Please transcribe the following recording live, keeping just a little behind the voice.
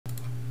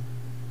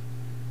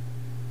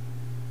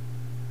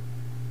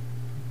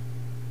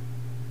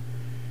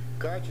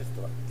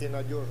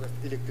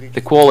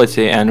The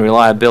quality and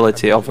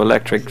reliability of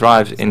electric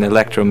drives in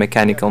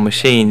electromechanical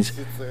machines,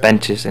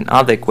 benches and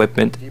other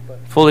equipment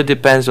fully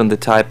depends on the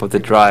type of the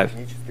drive.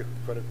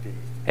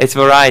 Its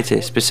variety,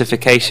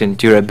 specification,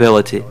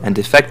 durability and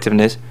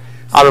effectiveness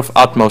are of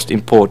utmost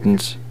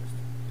importance.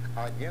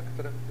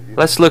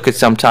 Let's look at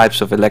some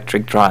types of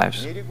electric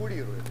drives.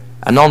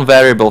 A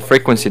non-variable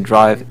frequency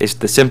drive is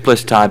the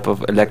simplest type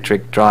of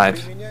electric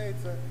drive.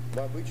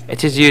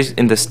 It is used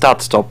in the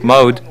start-stop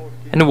mode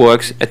and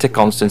works at a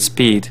constant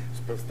speed.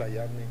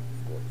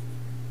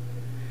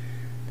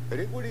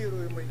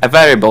 A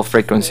variable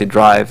frequency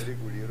drive.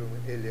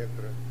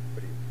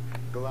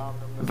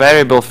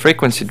 Variable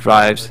frequency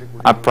drives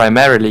are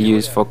primarily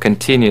used for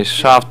continuous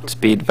shaft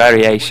speed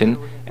variation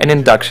in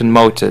induction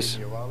motors.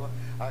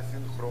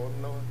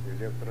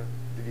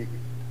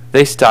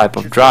 This type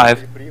of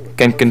drive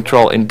can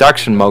control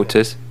induction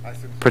motors,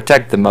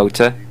 protect the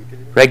motor,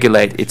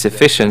 regulate its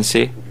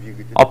efficiency,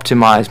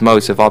 optimize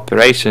modes of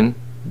operation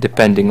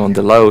depending on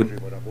the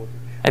load,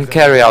 and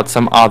carry out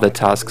some other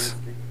tasks.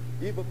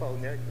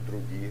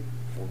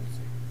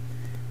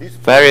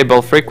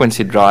 Variable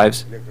frequency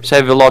drives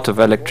save a lot of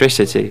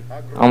electricity,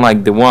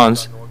 unlike the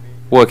ones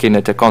working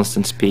at a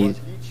constant speed.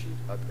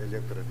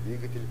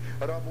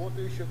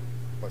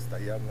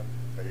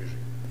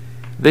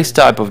 This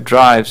type of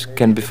drives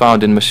can be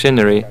found in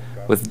machinery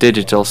with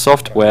digital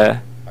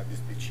software,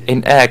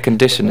 in air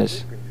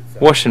conditioners,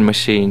 washing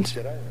machines,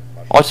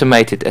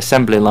 automated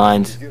assembly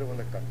lines,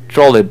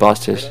 trolley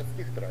buses,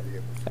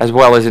 as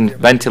well as in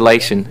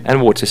ventilation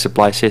and water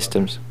supply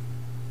systems.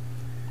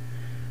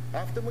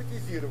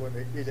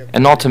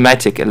 An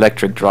automatic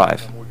electric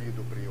drive.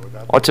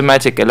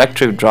 Automatic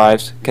electric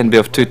drives can be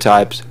of two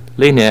types,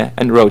 linear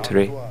and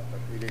rotary.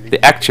 The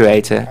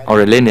actuator,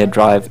 or a linear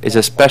drive, is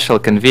a special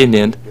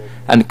convenient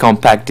and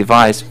compact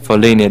device for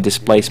linear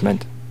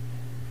displacement.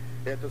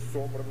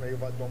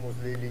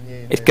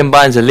 It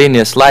combines a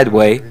linear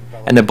slideway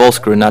and a ball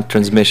screw nut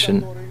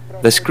transmission.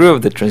 The screw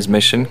of the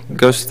transmission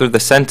goes through the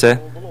center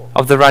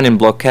of the running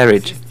block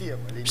carriage.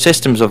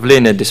 Systems of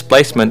linear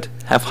displacement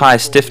have high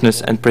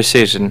stiffness and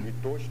precision.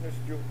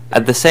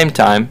 At the same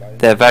time,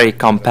 they are very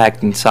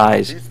compact in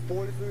size.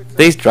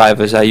 These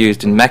drivers are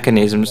used in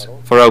mechanisms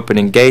for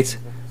opening gates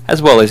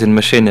as well as in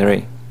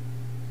machinery.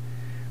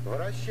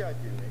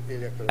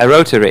 A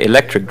rotary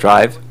electric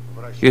drive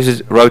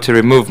uses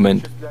rotary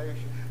movement.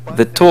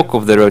 The torque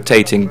of the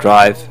rotating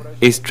drive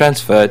is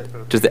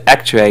transferred to the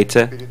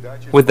actuator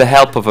with the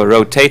help of a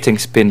rotating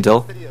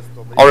spindle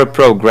or a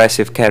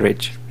progressive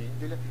carriage.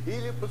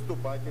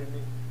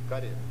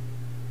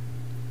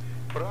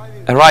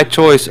 A right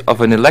choice of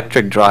an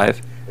electric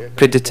drive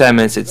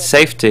predetermines its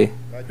safety,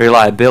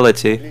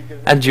 reliability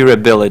and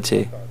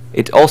durability.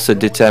 It also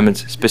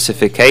determines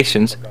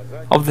specifications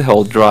of the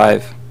whole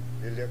drive.